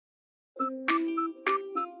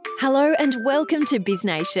Hello and welcome to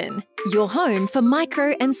BizNation, your home for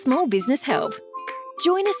micro and small business help.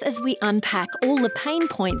 Join us as we unpack all the pain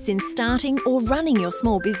points in starting or running your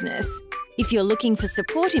small business. If you're looking for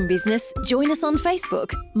support in business, join us on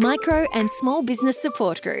Facebook, Micro and Small Business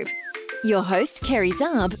Support Group. Your host, Kerry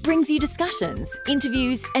Zarb, brings you discussions,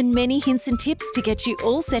 interviews, and many hints and tips to get you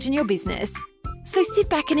all set in your business. So sit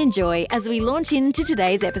back and enjoy as we launch into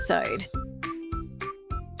today's episode.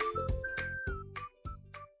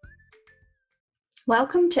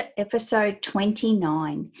 Welcome to episode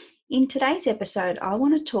 29. In today's episode, I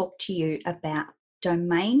want to talk to you about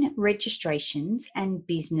domain registrations and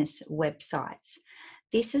business websites.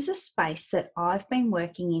 This is a space that I've been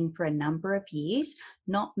working in for a number of years,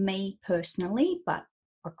 not me personally, but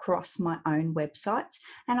across my own websites.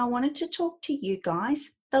 And I wanted to talk to you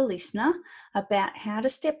guys, the listener, about how to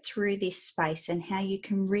step through this space and how you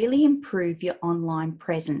can really improve your online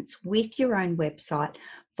presence with your own website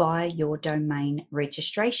via your domain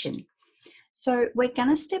registration. So we're going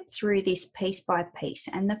to step through this piece by piece,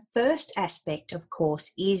 and the first aspect, of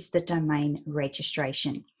course, is the domain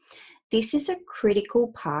registration. This is a critical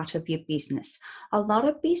part of your business. A lot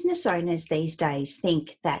of business owners these days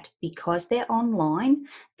think that because they're online,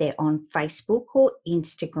 they're on Facebook or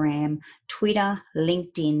Instagram, Twitter,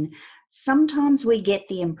 LinkedIn. Sometimes we get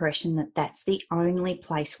the impression that that's the only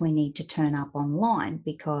place we need to turn up online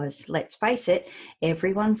because, let's face it,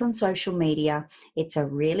 everyone's on social media. It's a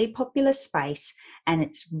really popular space and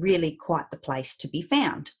it's really quite the place to be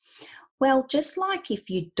found. Well, just like if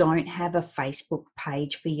you don't have a Facebook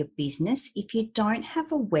page for your business, if you don't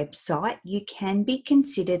have a website, you can be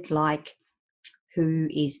considered like, who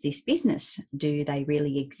is this business? Do they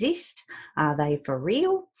really exist? Are they for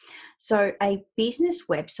real? So a business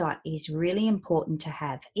website is really important to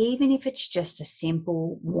have, even if it's just a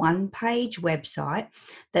simple one-page website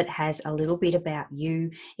that has a little bit about you.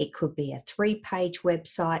 It could be a 3-page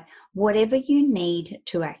website, whatever you need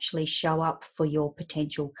to actually show up for your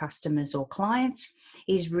potential customers or clients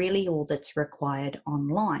is really all that's required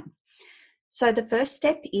online. So the first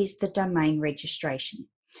step is the domain registration.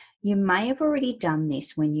 You may have already done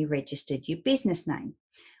this when you registered your business name.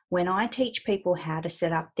 When I teach people how to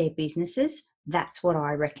set up their businesses, that's what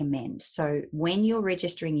I recommend. So when you're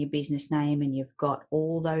registering your business name and you've got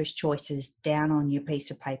all those choices down on your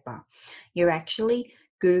piece of paper, you're actually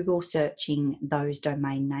Google searching those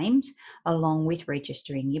domain names along with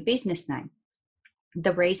registering your business name.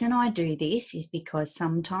 The reason I do this is because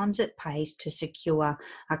sometimes it pays to secure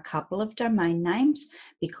a couple of domain names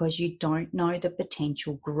because you don't know the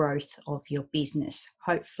potential growth of your business.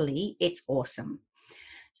 Hopefully, it's awesome.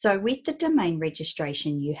 So with the domain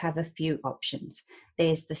registration, you have a few options.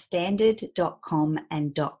 There's the standard.com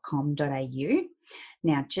and .com.au.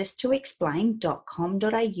 Now, just to explain,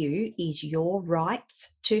 .com.au is your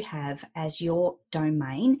rights to have as your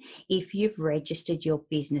domain if you've registered your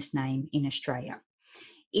business name in Australia.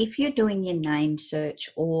 If you're doing your name search,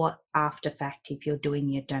 or after fact, if you're doing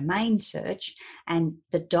your domain search and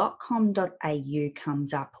the .com.au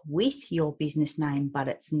comes up with your business name but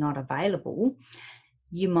it's not available,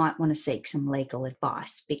 you might want to seek some legal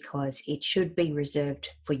advice because it should be reserved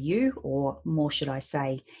for you, or more should I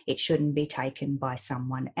say, it shouldn't be taken by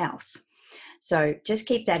someone else. So just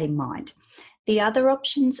keep that in mind. The other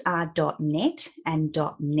options are .net and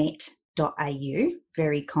 .net.au,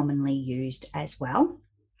 very commonly used as well.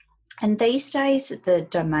 And these days, the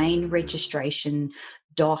domain registration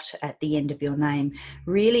dot at the end of your name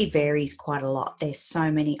really varies quite a lot. There's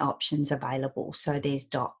so many options available. So there's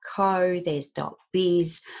 .co, there's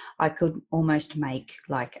 .biz. I could almost make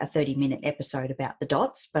like a 30-minute episode about the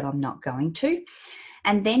dots, but I'm not going to.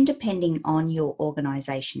 And then depending on your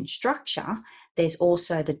organisation structure, there's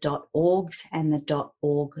also the .orgs and the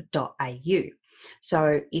 .org.au.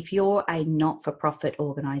 So if you're a not-for-profit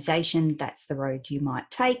organisation, that's the road you might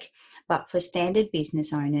take. But for standard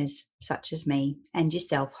business owners such as me and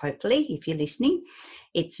yourself, hopefully, if you're listening,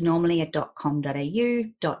 it's normally a .com.au,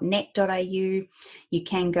 .net.au. You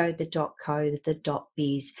can go the .co, the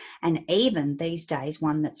 .biz, and even these days,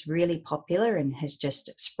 one that's really popular and has just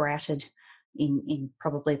sprouted in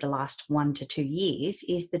probably the last 1 to 2 years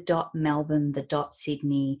is the .Melbourne, the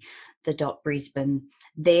 .Sydney, the .Brisbane.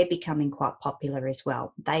 They're becoming quite popular as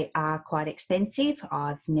well. They are quite expensive.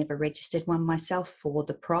 I've never registered one myself for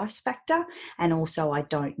the price factor, and also I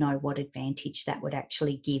don't know what advantage that would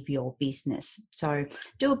actually give your business. So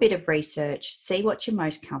do a bit of research, see what you're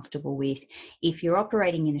most comfortable with. If you're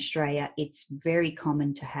operating in Australia, it's very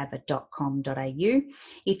common to have a .com.au.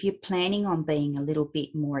 If you're planning on being a little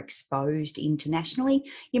bit more exposed internationally,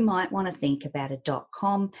 you might want to think about a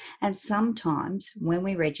 .com. And sometimes when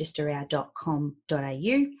we register our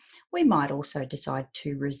 .com.au, we might also decide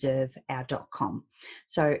to reserve our .com.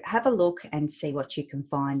 So have a look and see what you can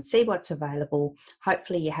find, see what's available.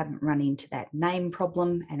 Hopefully you haven't run into that name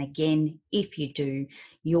problem. And again, if you do,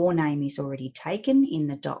 your name is already taken in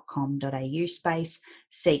the .com.au space,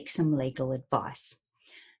 seek some legal advice.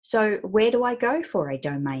 So where do I go for a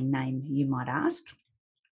domain name, you might ask?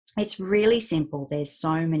 It's really simple. There's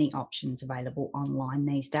so many options available online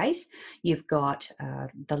these days. You've got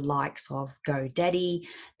the likes of GoDaddy,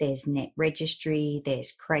 there's Net Registry,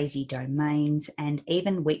 there's Crazy Domains, and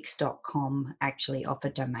even Wix.com actually offer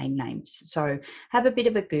domain names. So have a bit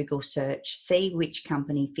of a Google search, see which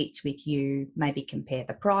company fits with you, maybe compare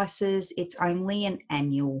the prices. It's only an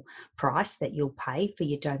annual price that you'll pay for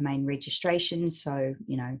your domain registration. So,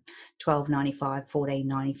 $12.95,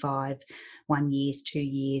 $14.95, 1 year, 2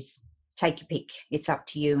 years, take your pick. It's up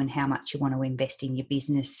to you and how much you want to invest in your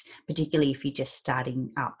business, particularly if you're just starting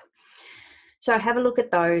up. So have a look at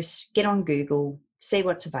those, get on Google, see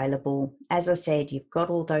what's available. As I said, you've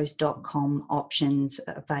got all those .com options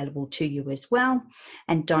available to you as well.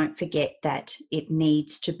 And don't forget that it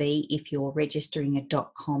needs to be, if you're registering a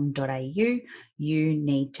 .com.au, you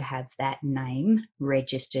need to have that name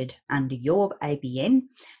registered under your ABN,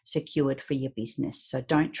 secured for your business. So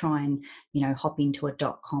don't try and, hop into a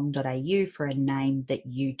 .com.au for a name that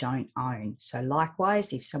you don't own. So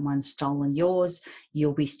likewise, if someone's stolen yours,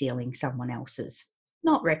 you'll be stealing someone else's.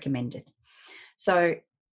 Not recommended. So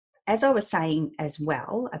as I was saying as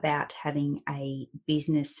well about having a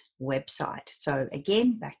business website. So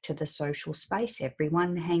again, back to the social space,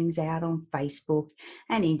 everyone hangs out on Facebook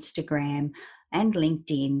and Instagram and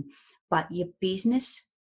LinkedIn, but your business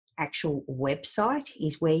actual website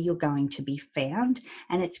is where you're going to be found,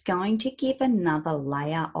 and it's going to give another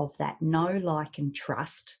layer of that know, like, and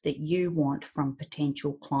trust that you want from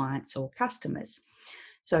potential clients or customers.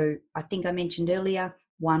 So I think I mentioned earlier,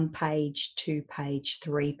 1 page, 2 page,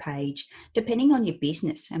 3 page, depending on your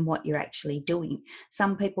business and what you're actually doing.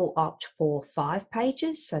 Some people opt for 5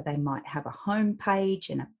 pages, so they might have a home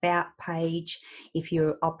page, an about page. If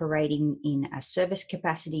you're operating in a service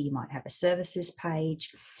capacity, you might have a services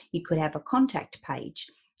page. You could have a contact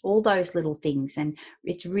page, all those little things. And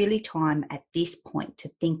it's really time at this point to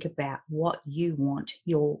think about what you want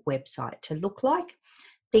your website to look like.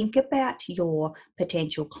 Think about your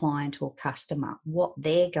potential client or customer. What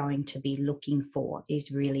they're going to be looking for is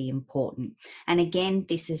really important. And again,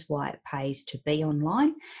 this is why it pays to be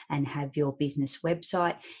online and have your business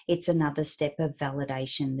website. It's another step of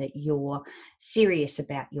validation that you're serious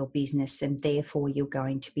about your business, and therefore you're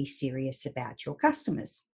going to be serious about your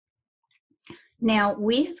customers. Now,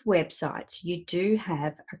 with websites, you do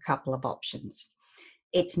have a couple of options.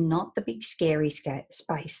 It's not the big scary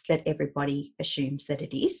space that everybody assumes that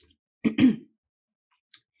it is.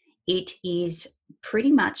 It is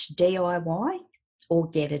pretty much DIY or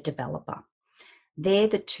get a developer. They're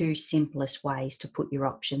the two simplest ways to put your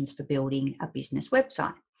options for building a business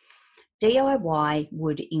website. DIY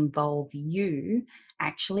would involve you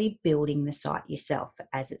actually building the site yourself.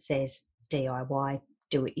 As it says, DIY,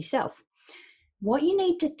 do it yourself. What you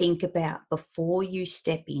need to think about before you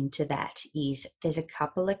step into that is there's a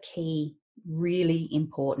couple of key, really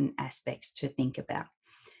important aspects to think about.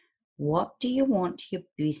 What do you want your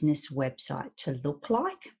business website to look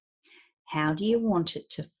like? How do you want it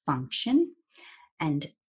to function? And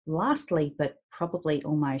lastly, but probably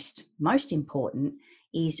almost most important,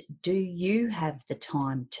 is do you have the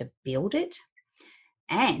time to build it?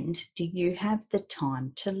 And do you have the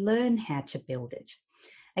time to learn how to build it?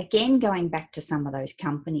 Again, going back to some of those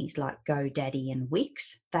companies like GoDaddy and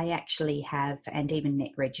Wix, they actually have, and even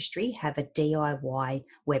Net Registry, have a DIY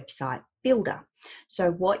website builder.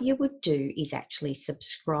 So what you would do is actually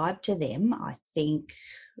subscribe to them. I think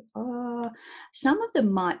some of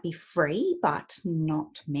them might be free, but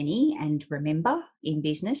not many. And remember, in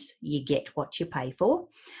business, you get what you pay for.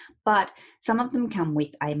 But some of them come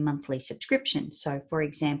with a monthly subscription. So for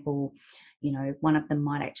example, one of them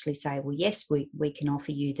might actually say, well, yes, we can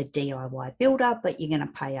offer you the DIY builder, but you're going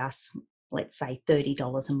to pay us, let's say,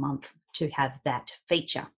 $30 a month to have that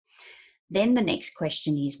feature. Then the next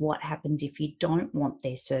question is, what happens if you don't want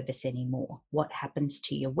their service anymore? What happens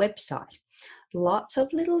to your website? Lots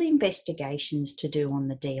of little investigations to do on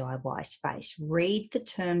the DIY space. Read the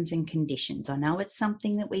terms and conditions. I know it's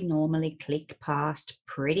something that we normally click past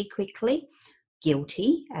pretty quickly,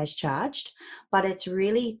 guilty as charged, but it's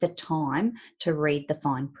really the time to read the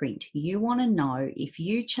fine print. You want to know if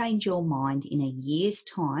you change your mind in a year's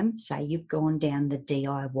time, say you've gone down the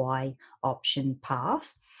DIY option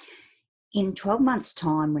path, In 12 months'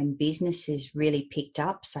 time, when business is really picked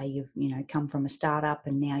up, say you've come from a startup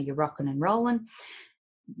and now you're rocking and rolling,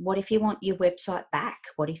 what if you want your website back?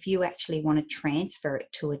 What if you actually want to transfer it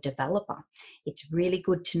to a developer? It's really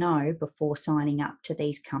good to know before signing up to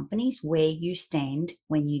these companies where you stand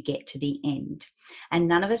when you get to the end. And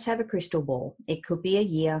none of us have a crystal ball. It could be a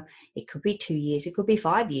year, it could be 2 years, it could be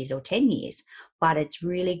 5 years or 10 years. But it's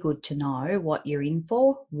really good to know what you're in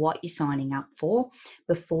for, what you're signing up for,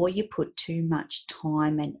 before you put too much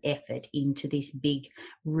time and effort into this big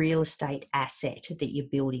real estate asset that you're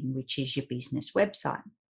building, which is your business website.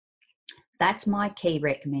 That's my key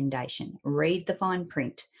recommendation. Read the fine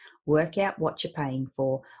print, work out what you're paying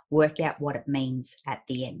for, work out what it means at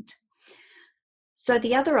the end. So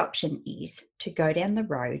the other option is to go down the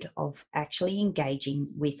road of actually engaging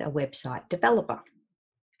with a website developer.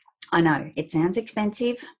 I know it sounds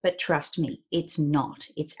expensive, but trust me, it's not.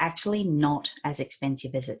 It's actually not as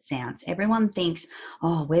expensive as it sounds. Everyone thinks,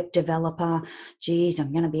 oh, web developer, geez,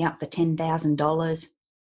 I'm going to be up for $10,000.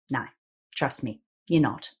 No, trust me, you're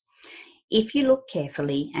not. If you look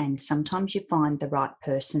carefully, and sometimes you find the right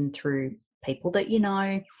person through people that you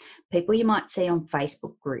know, people you might see on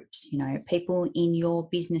Facebook groups, people in your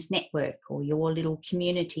business network or your little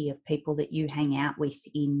community of people that you hang out with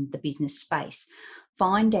in the business space,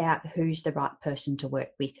 find out who's the right person to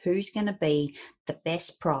work with, who's going to be the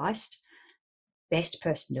best priced, best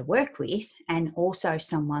person to work with, and also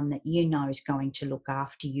someone that you know is going to look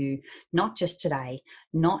after you, not just today,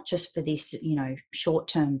 not just for this,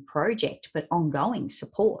 short-term project, but ongoing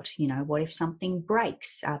support. What if something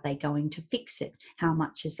breaks? Are they going to fix it? How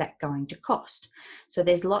much is that going to cost? So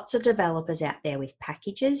there's lots of developers out there with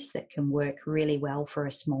packages that can work really well for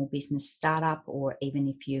a small business startup, or even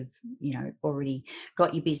if you've, already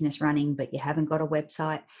got your business running, but you haven't got a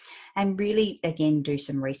website. And really, again, do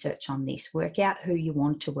some research on this. Work out who you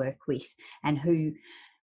want to work with and who,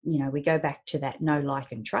 we go back to that know,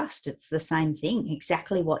 like, and trust. It's the same thing.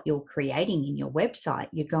 Exactly what you're creating in your website,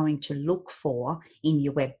 you're going to look for in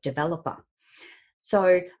your web developer.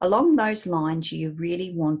 So along those lines, you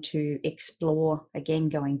really want to explore, again,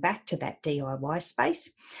 going back to that DIY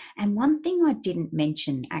space. And one thing I didn't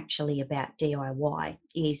mention actually about DIY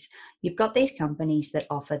is you've got these companies that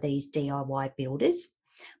offer these DIY builders.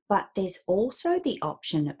 But there's also the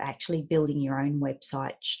option of actually building your own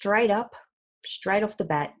website straight off the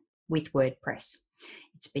bat with WordPress.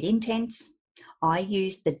 It's a bit intense. I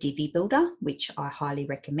use the Divi Builder, which I highly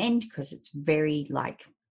recommend because it's very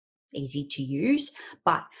easy to use.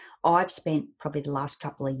 But I've spent probably the last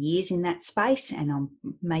couple of years in that space, and I'm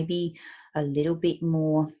maybe a little bit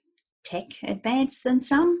more tech advanced than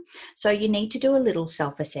some. So you need to do a little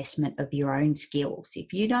self-assessment of your own skills.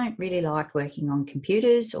 If you don't really like working on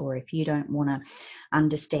computers, or if you don't want to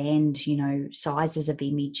understand, sizes of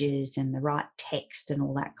images and the right text and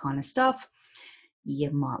all that kind of stuff, you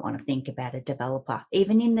might want to think about a developer,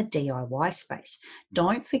 even in the DIY space.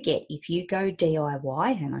 Don't forget, if you go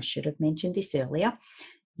DIY, and I should have mentioned this earlier,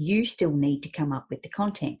 you still need to come up with the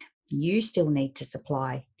content. You still need to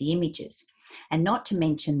supply the images. And not to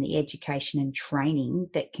mention the education and training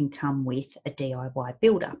that can come with a DIY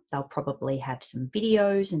builder. They'll probably have some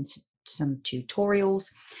videos and some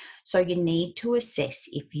tutorials. So you need to assess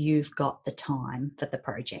if you've got the time for the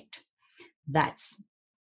project. That's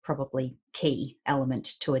probably key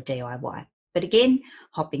element to a DIY. But again,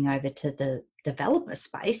 hopping over to the developer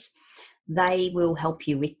space, they will help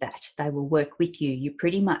you with that. They will work with you. You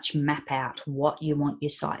pretty much map out what you want your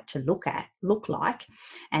site to look like,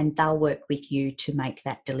 and they'll work with you to make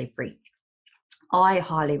that delivery. I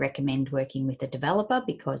highly recommend working with a developer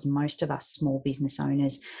because most of us small business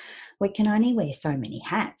owners, we can only wear so many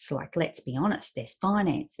hats. Let's be honest, there's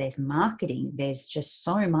finance, there's marketing, there's just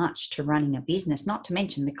so much to running a business, not to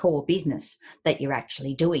mention the core business that you're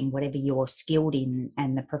actually doing, whatever you're skilled in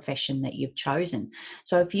and the profession that you've chosen.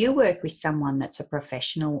 So if you work with someone that's a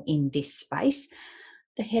professional in this space,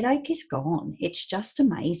 the headache is gone. It's just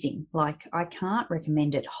amazing. I can't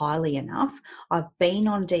recommend it highly enough. I've been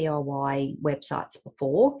on DIY websites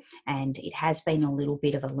before, and it has been a little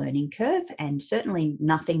bit of a learning curve, and certainly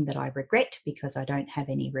nothing that I regret, because I don't have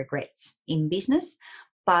any regrets in business.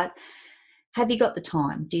 But have you got the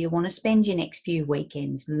time? Do you want to spend your next few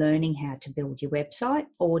weekends learning how to build your website,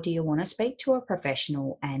 or do you want to speak to a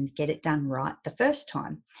professional and get it done right the first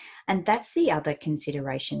time? And that's the other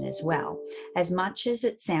consideration as well. As much as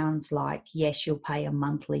it sounds like, yes, you'll pay a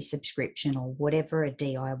monthly subscription or whatever a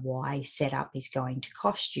DIY setup is going to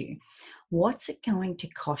cost you, What's it going to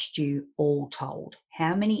cost you all told?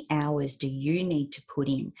 How many hours do you need to put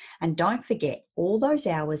in? And don't forget, all those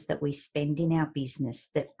hours that we spend in our business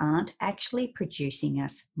that aren't actually producing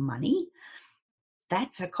us money,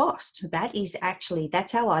 that's a cost.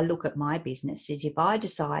 That's how I look at my business, is if I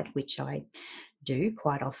decide, which I do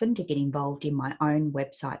quite often, to get involved in my own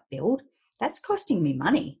website build, that's costing me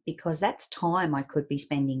money because that's time I could be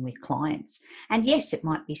spending with clients. And yes, it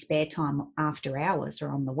might be spare time after hours or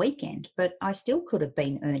on the weekend, but I still could have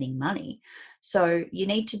been earning money. So you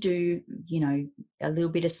need to do, a little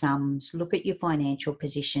bit of sums, look at your financial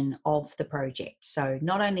position of the project. So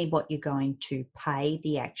not only what you're going to pay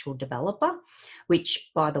the actual developer, which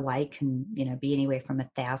by the way can, be anywhere from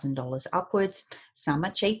 $1,000 upwards. Some are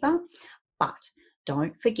cheaper, but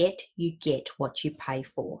don't forget you get what you pay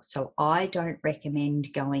for. So I don't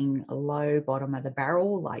recommend going low bottom of the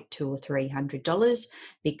barrel like $200 or $300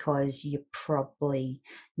 because you're probably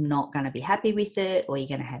not going to be happy with it, or you're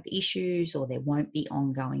going to have issues, or there won't be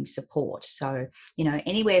ongoing support. So,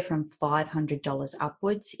 anywhere from $500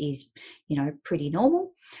 upwards is, pretty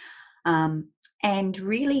normal. And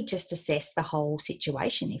really just assess the whole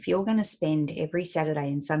situation. If you're going to spend every Saturday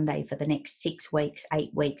and Sunday for the next 6 weeks, 8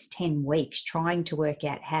 weeks, 10 weeks trying to work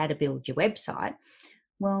out how to build your website,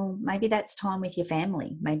 well, maybe that's time with your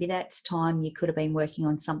family. Maybe that's time you could have been working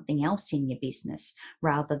on something else in your business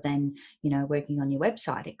rather than, working on your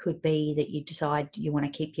website. It could be that you decide you want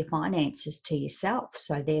to keep your finances to yourself.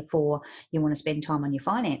 So therefore you want to spend time on your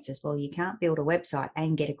finances. Well, you can't build a website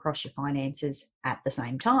and get across your finances at the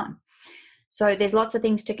same time. So there's lots of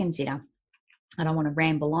things to consider. I don't want to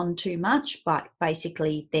ramble on too much, but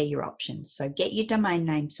basically they're your options. So get your domain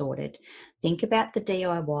name sorted. Think about the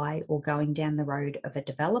DIY or going down the road of a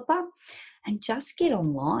developer, and just get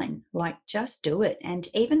online, just do it. And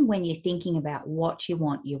even when you're thinking about what you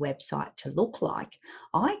want your website to look like,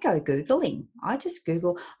 I go Googling. I just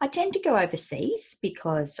Google. I tend to go overseas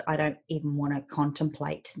because I don't even want to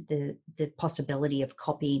contemplate the possibility of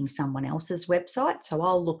copying someone else's website. So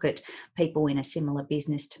I'll look at people in a similar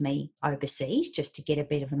business to me overseas just to get a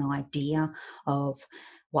bit of an idea of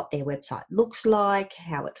what their website looks like,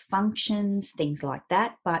 how it functions, things like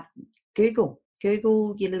that. But Google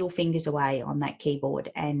your little fingers away on that keyboard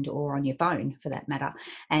or on your phone for that matter,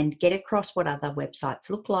 and get across what other websites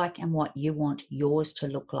look like and what you want yours to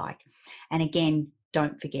look like. And again,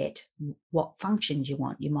 don't forget what functions you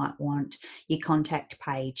want. You might want your contact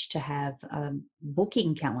page to have a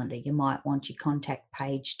booking calendar. You might want your contact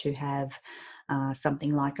page to have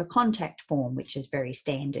something like a contact form, which is very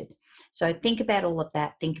standard. So think about all of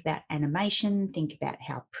that. Think about animation. Think about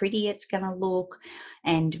how pretty it's going to look,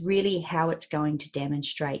 and really how it's going to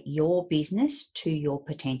demonstrate your business to your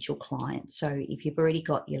potential clients. So if you've already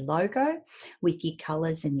got your logo with your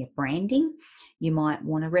colors and your branding, you might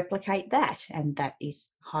want to replicate that. And that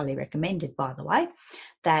is highly recommended, by the way,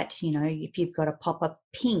 that, if you've got a pop-up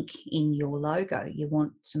pink in your logo, you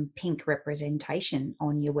want some pink representation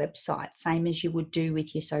on your website, same as you would do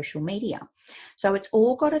with your social media. So it's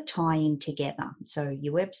all got to tie in together. So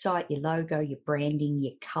your website, your logo, your branding,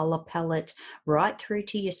 your color palette, right through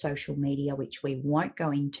to your social media, which we won't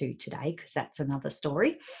go into today because that's another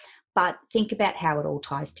story. But think about how it all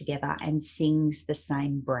ties together and sings the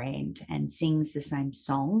same brand and sings the same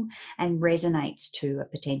song and resonates to a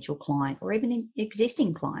potential client or even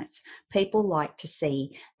existing clients. People like to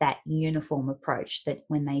see that uniform approach, that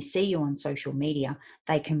when they see you on social media,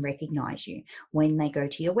 they can recognize you. When they go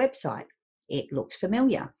to your website, it looks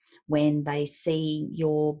familiar. When they see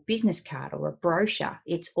your business card or a brochure,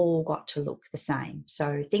 it's all got to look the same.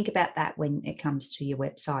 So think about that when it comes to your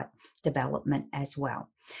website development as well.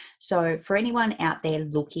 So for anyone out there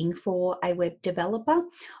looking for a web developer,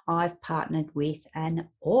 I've partnered with an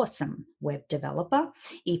awesome web developer.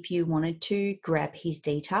 If you wanted to grab his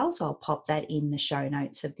details, I'll pop that in the show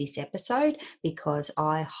notes of this episode because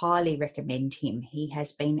I highly recommend him. He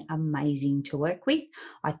has been amazing to work with.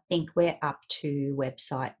 I think we're up to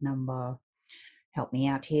website number, help me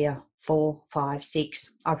out here, 4, 5,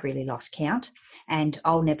 6. I've really lost count and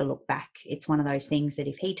I'll never look back. It's one of those things that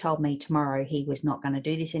if he told me tomorrow he was not going to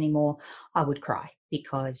do this anymore, I would cry,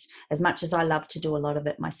 because as much as I love to do a lot of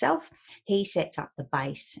it myself, he sets up the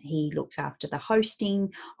base. He looks after the hosting.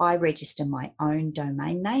 I register my own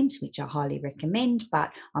domain names, which I highly recommend,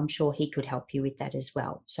 but I'm sure he could help you with that as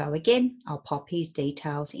well. So again, I'll pop his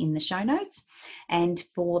details in the show notes. And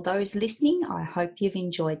for those listening, I hope you've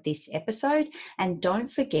enjoyed this episode. And don't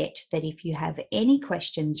forget that if you have any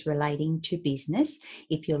questions relating to business,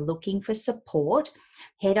 if you're looking for support,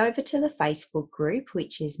 head over to the Facebook group,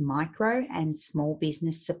 which is Micro and Small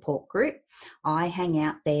Business Support Group. I hang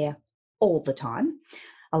out there all the time.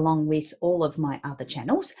 along with all of my other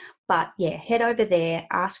channels. But yeah, head over there,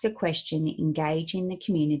 ask a question, engage in the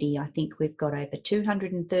community. I think we've got over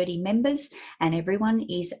 230 members and everyone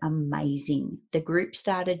is amazing. The group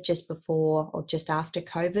started just before or just after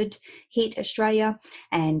COVID hit Australia,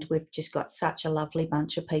 and we've just got such a lovely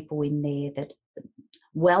bunch of people in there that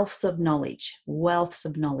wealths of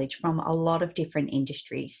knowledge from a lot of different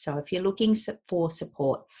industries. So if you're looking for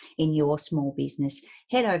support in your small business,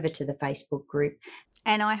 head over to the Facebook group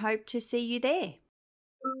and I hope to see you there.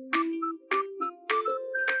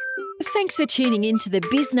 Thanks for tuning in to the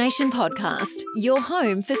Biz Nation podcast, your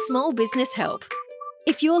home for small business help.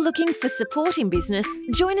 If you're looking for support in business,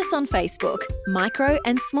 join us on Facebook, Micro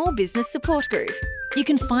and Small Business Support Group. You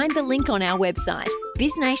can find the link on our website,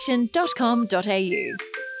 biznation.com.au.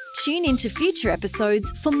 Tune into future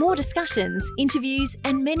episodes for more discussions, interviews,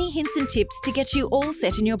 and many hints and tips to get you all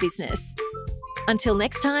set in your business. Until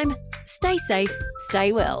next time, stay safe,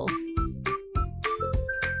 stay well.